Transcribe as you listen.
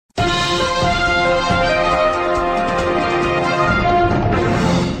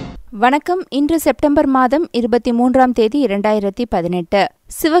வணக்கம். இன்று செப்டம்பர் மாதம் 23ஆம் தேதி 2018.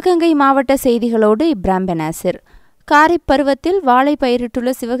 சிவகங்கை மாவட்ட செய்திகளோடு இப்ராம் பெனாசிர். காரிப் பருவத்தில் வாழை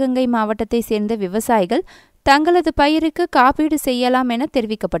பயிரிட்டுள்ள சிவகங்கை மாவட்டத்தை சேர்ந்த விவசாயிகள் தங்களது பயிருக்கு காப்பீடு செய்யலாம் என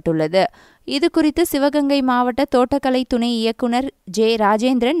தெரிவிக்கப்பட்டுள்ளது. இதுகுறித்து சிவகங்கை மாவட்ட தோட்டக்கலை துணை இயக்குநர் ஜே.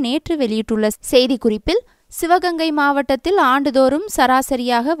 ராஜேந்திரன் நேற்று வெளியிட்டுள்ள செய்திக்குறிப்பில், சிவகங்கை மாவட்டத்தில் ஆண்டுதோறும்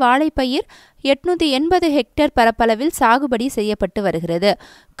சராசரியாக வாழைப்பயிர் 880 ஹெக்டேர் பரப்பளவில் சாகுபடி செய்யப்பட்டு வருகிறது.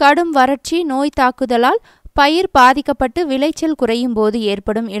 கடும் வறட்சி, நோய் தாக்குதலால் பயிர் பாதிக்கப்பட்டு விளைச்சல் குறையும் போது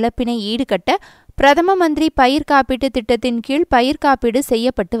ஏற்படும் இழப்பினை ஈடுகட்ட பிரதம மந்திரி பயிர் காப்பீட்டு திட்டத்தின் கீழ் பயிர் காப்பீடு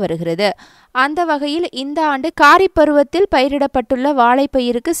செய்யப்பட்டு வருகிறது. அந்த வகையில் இந்த ஆண்டு காரிப் பருவத்தில் பயிரிடப்பட்டுள்ள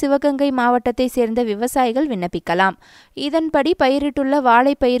வாழைப்பயிருக்கு சிவகங்கை மாவட்டத்தை சேர்ந்த விவசாயிகள் விண்ணப்பிக்கலாம். இதன்படி பயிரிட்டுள்ள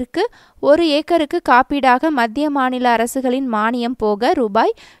வாழைப்பயிருக்கு 1 ஏக்கருக்கு காப்பீடாக மத்திய மாநில அரசுகளின் மானியம் போக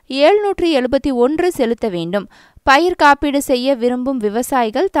ரூபாய் 771 செலுத்த வேண்டும். பயிர் காப்பீடு செய்ய விரும்பும்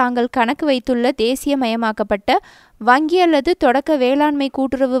விவசாயிகள் தாங்கள் கணக்கு வைத்துள்ள தேசியமயமாக்கப்பட்ட வங்கி அல்லது தொடக்க வேளாண்மை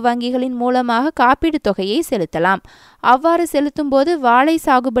கூட்டுறவு வங்கிகளின் மூலமாக காப்பீடு தொகையை செலுத்தலாம். அவ்வாறு செலுத்தும் போது வாழை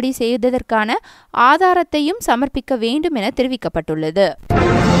சாகுபடி செய்ததற்கான ஆதாரத்தையும் சமர்ப்பிக்க வேண்டும் என தெரிவிக்கப்பட்டுள்ளது.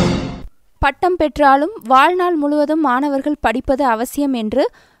 பட்டம் பெற்றாலும் வாழ்நாள் முழுவதும் மாணவர்கள் படிப்பது அவசியம் என்று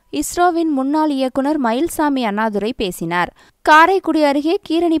இஸ்ரோவின் முன்னாள் இயக்குநர் மயில்சாமி அண்ணாதுரை பேசினார். காரைக்குடி அருகே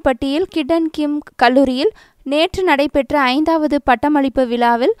கீரணிப்பட்டியில் கிடன் கிம் கல்லூரியில் நேற்று நடைபெற்ற 5வது பட்டமளிப்பு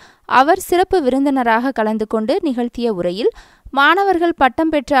விழாவில் அவர் சிறப்பு விருந்தினராக கலந்து கொண்டு நிகழ்த்திய உரையில், மாணவர்கள்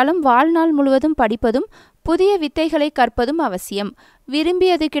பட்டம் பெற்றாலும் வாழ்நாள் முழுவதும் படிப்பதும் புதிய வித்தைகளை கற்பதும் அவசியம்.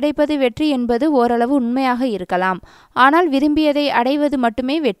 விரும்பியது கிடைப்பது வெற்றி என்பது ஓரளவு உண்மையாக இருக்கலாம். ஆனால் விரும்பியதை அடைவது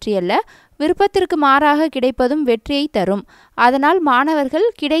மட்டுமே வெற்றியல்ல, விருப்பத்திற்கு மாறாக கிடைப்பதும் வெற்றியை தரும். அதனால் மாணவர்கள்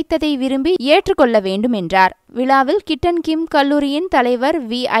கிடைத்ததை விரும்பி ஏற்றுக்கொள்ள வேண்டும் என்றார். விழாவில் கிட்டன் கிம் கல்லூரியின் தலைவர்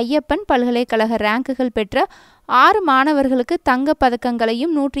வி. ஐயப்பன் பல்கலைக்கழக ரேங்குகள் பெற்ற 6 மாணவர்களுக்கு தங்கப்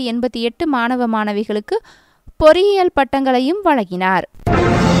பதக்கங்களையும் 188 மாணவ மாணவிகளுக்கு பொறியியல் பட்டங்களையும் வழங்கினார்.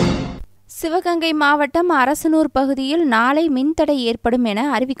 சிவகங்கை மாவட்டம் அரசனூர் பகுதியில் நாளை மின்தடை ஏற்படும் என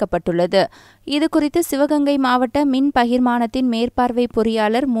அறிவிக்கப்பட்டுள்ளது. இதுகுறித்து சிவகங்கை மாவட்ட மின் பகிர்மானத்தின் மேற்பார்வை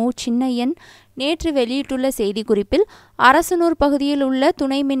பொறியாளர் மு. சின்னையன் நேற்று வெளியிட்டுள்ள செய்திக்குறிப்பில், அரசனூர் பகுதியில் உள்ள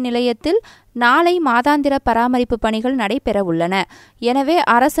துணை மின் நிலையத்தில் நாளை மாதாந்திர பராமரிப்பு பணிகள் நடைபெற உள்ளன. எனவே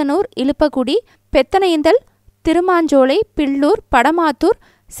அரசனூர், இலுப்பக்குடி, பெத்தனைந்தல், திருமாஞ்சோலை, பில்லூர், படமாத்தூர்,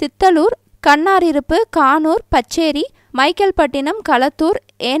 சித்தலூர், கண்ணாரிருப்பு, கானூர், பச்சேரி, மைக்கேல்பட்டினம், களத்தூர்,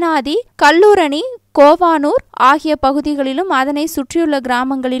 ஏனாதி, கல்லூரணி, கோவானூர் ஆகிய பகுதிகளிலும் அதனை சுற்றியுள்ள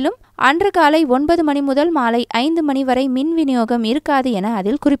கிராமங்களிலும் அன்று காலை 9 மணி முதல் மாலை 5 மணி வரை மின் விநியோகம் இருக்காது என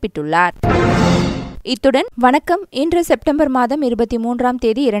அதில் குறிப்பிட்டுள்ளார். இத்துடன் வணக்கம். இன்று செப்டம்பர் மாதம் 23ஆம்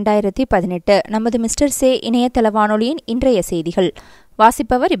தேதி 2018. நமது மிஸ்டர் இணையதள வானொலியின் இன்றைய செய்திகள்.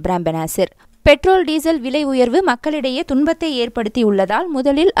 வாசிப்பவர் இப்ராம் பெனாசிர். பெட்ரோல், டீசல் விலை உயர்வு மக்களிடையே துன்பத்தை ஏற்படுத்தியுள்ளதால்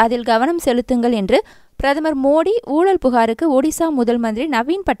முதலில் அதில் கவனம் செலுத்துங்கள் என்று பிரதமர் மோடி ஊழல் புகாருக்கு ஒடிசா முதல் மந்திரி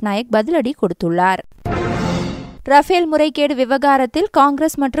நவீன் பட்நாயக் பதிலடி கொடுத்துள்ளார். ரஃபேல் முறைகேடு விவகாரத்தில்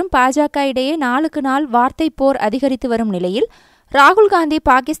காங்கிரஸ் மற்றும் பாஜக இடையே நாளுக்கு நாள் வார்த்தை போர் அதிகரித்து வரும் நிலையில் ராகுல் காந்தி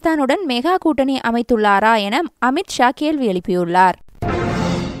பாகிஸ்தானுடன் மெகா கூட்டணி அமைத்துள்ளாரா என அமித் ஷா கேள்வி எழுப்பியுள்ளார்.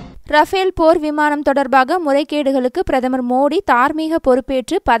 ரஃபேல் போர் விமானம் தொடர்பாக முறைகேடுகளுக்கு பிரதமர் மோடி தார்மீக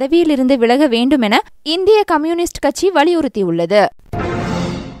பொறுப்பேற்று பதவியிலிருந்து விலக வேண்டும் என இந்திய கம்யூனிஸ்ட் கட்சி வலியுறுத்தியுள்ளது.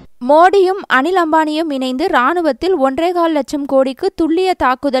 மோடியும் அனில் அம்பானியும் இணைந்து ராணுவத்தில் 1.25 லட்சம் கோடிக்கு துல்லிய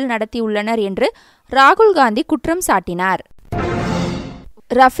தாக்குதல் நடத்தியுள்ளனர் என்று ராகுல் காந்தி குற்றம் சாட்டினார்.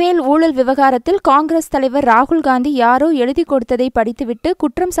 ரஃபேல் ஊழல் விவகாரத்தில் காங்கிரஸ் தலைவர் ராகுல் காந்தி யாரோ எழுதி கொடுத்ததை படித்துவிட்டு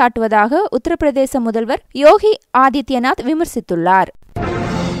குற்றம் சாட்டுவதாக உத்தரப்பிரதேச முதல்வர் யோகி ஆதித்யநாத் விமர்சித்துள்ளார்.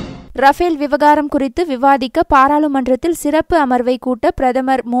 ரஃபேல் விவகாரம் குறித்து விவாதிக்க பாராளுமன்றத்தில் சிறப்பு அமர்வை கூட்ட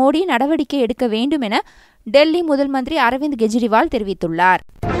பிரதமர் மோடி நடவடிக்கை எடுக்க வேண்டும் என டெல்லி முதல் மந்திரி அரவிந்த் கெஜ்ரிவால் தெரிவித்துள்ளார்.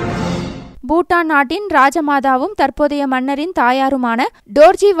 பூட்டான் நாட்டின் ராஜமாதாவும் தற்போதைய மன்னரின் தாயாருமான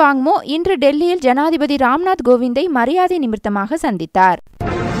டோர்ஜி வாங்மோ இன்று டெல்லியில் ஜனாதிபதி ராம்நாத் கோவிந்தை மரியாதை நிமித்தமாக சந்தித்தார்.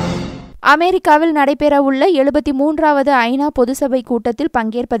 அமெரிக்காவில் நடைபெறவுள்ள 73வது ஐநா பொதுசபை கூட்டத்தில்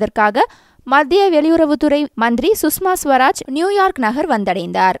பங்கேற்பதற்காக மத்திய வெளியுறவுத்துறை மந்திரி சுஷ்மா ஸ்வராஜ் நியூயார்க் நகர்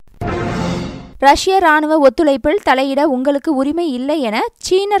வந்தடைந்தார். ரஷ்ய ராணுவ ஒத்துழைப்பில் தலையிட உங்களுக்கு உரிமை இல்லை என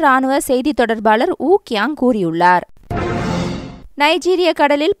சீன ராணுவ செய்தி தொடர்பாளர் ஊ கியாங் கூறியுள்ளார். நைஜீரிய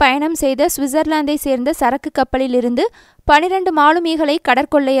கடலில் பயணம் செய்த சுவிட்சர்லாந்தை சேர்ந்த சரக்கு கப்பலில் இருந்து 12 மாலுமிகளை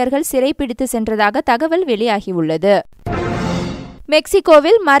கடற்கொள்ளையர்கள் சிறைப்பிடித்து சென்றதாக தகவல் வெளியாகியுள்ளது.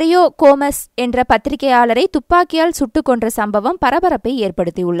 மெக்சிகோவில் மரியோ கோமஸ் என்ற பத்திரிகையாளரை துப்பாக்கியால் சுட்டுக் கொன்ற சம்பவம் பரபரப்பை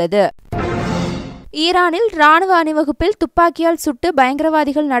ஏற்படுத்தியுள்ளது. ஈரானில் ராணுவ அணிவகுப்பில் துப்பாக்கியால் சுட்டு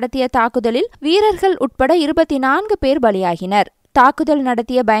பயங்கரவாதிகள் நடத்திய தாக்குதலில் வீரர்கள் உட்பட 24 பேர் பலியாகினர். தாக்குதல்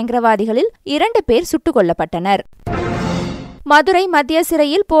நடத்திய பயங்கரவாதிகளில் 2 பேர் சுட்டுக் கொல்லப்பட்டனர். மதுரை மத்திய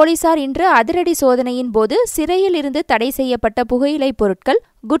சிறையில் போலீசார் இன்று அதிரடி சோதனையின் போது சிறையில் இருந்து தடை செய்யப்பட்ட புகையிலை பொருட்கள்,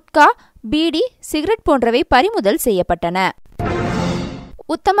 குட்கா, பீடி, சிகரெட் போன்றவை பறிமுதல் செய்யப்பட்டன.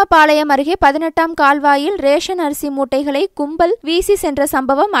 உத்தமபாளையம் அருகே 18ஆம் கால்வாயில் ரேஷன் அரிசி மூட்டைகளை கும்பல் வீசி சென்ற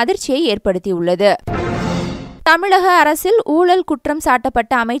சம்பவம் அதிர்ச்சியை ஏற்படுத்தியுள்ளது. தமிழக அரசில் ஊழல் குற்றம்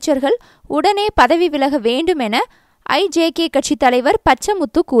சாட்டப்பட்ட அமைச்சர்கள் உடனே பதவி விலக வேண்டும் என ஐஜேகே கட்சித் தலைவர்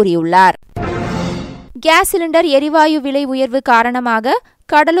பச்சமுத்து கூறியுள்ளார். கேஸ் சிலிண்டர் எரிவாயு விலை உயர்வு காரணமாக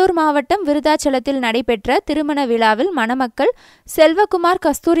கடலூர் மாவட்டம் விருதாச்சலத்தில் நடைபெற்ற திருமண விழாவில் மணமக்கள் செல்வகுமார்,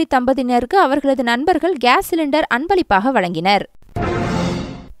 கஸ்தூரி தம்பதியினருக்கு அவர்களது நண்பர்கள் கேஸ் சிலிண்டர் அன்பளிப்பாக வழங்கினர்.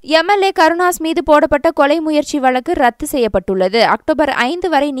 எம்எல்ஏ கருணாஸ் மீது போடப்பட்ட கொலை முயற்சி வழக்கு ரத்து செய்யப்பட்டுள்ளது. அக்டோபர்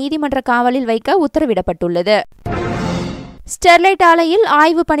 5 வரை நீதிமன்ற காவலில் வைக்க உத்தரவிடப்பட்டுள்ளது. ஸ்டெர்லைட் ஆலையில்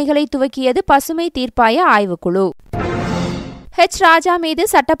ஆய்வுப் பணிகளை துவக்கியது பசுமை தீர்ப்பாய ஆய்வுக்குழு. ராஜா மீது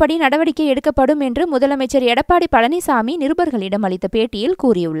சட்டப்படி நடவடிக்கை எடுக்கப்படும் என்று முதலமைச்சர் எடப்பாடி பழனிசாமி நிருபர்களிடம் அளித்த பேட்டியில்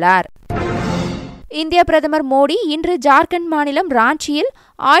கூறியுள்ளார். இந்திய பிரதமர் மோடி இன்று ஜார்க்கண்ட் மாநிலம் ராஞ்சியில்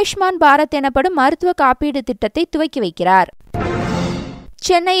ஆயுஷ்மான் பாரத் எனப்படும் மருத்துவ காப்பீடு திட்டத்தை துவக்கி வைக்கிறார்.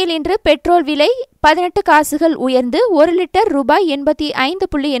 சென்னையில் இன்று பெட்ரோல் விலை 18 காசுகள் உயர்ந்து 1 லிட்டர் ரூபாய்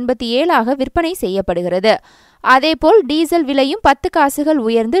 85.87 விற்பனை செய்யப்படுகிறது. அதேபோல் டீசல் விலையும் 10 காசுகள்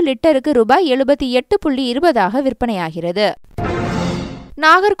உயர்ந்து லிட்டருக்கு ரூபாய் 78.20 விற்பனையாகிறது.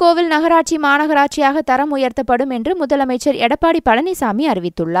 நாகர்கோவில் நகராட்சி மாநகராட்சியாக தரம் உயர்த்தப்படும் என்று முதலமைச்சர் எடப்பாடி பழனிசாமி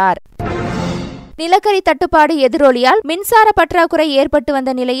அறிவித்துள்ளார். நிலக்கரி தட்டுப்பாடு எதிரொலியால் மின்சார பற்றாக்குறை ஏற்பட்டு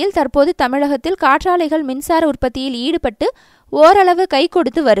வந்த நிலையில் தற்போது தமிழகத்தில் காற்றாலைகள் மின்சார உற்பத்தியில் ஈடுபட்டு ஓரளவு கை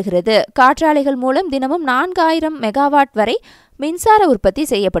கொடுத்து வருகிறது. காற்றாலைகள் மூலம் தினமும் 4000 மெகாவாட் வரை மின்சார உற்பத்தி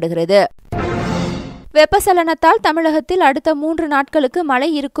செய்யப்படுகிறது. வெப்பசலனத்தால் தமிழகத்தில் அடுத்த 3 நாட்களுக்கு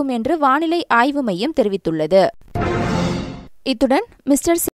மழை இருக்கும் என்று வானிலை ஆய்வு மையம் தெரிவித்துள்ளது. இத்துடன் மிஸ்டர்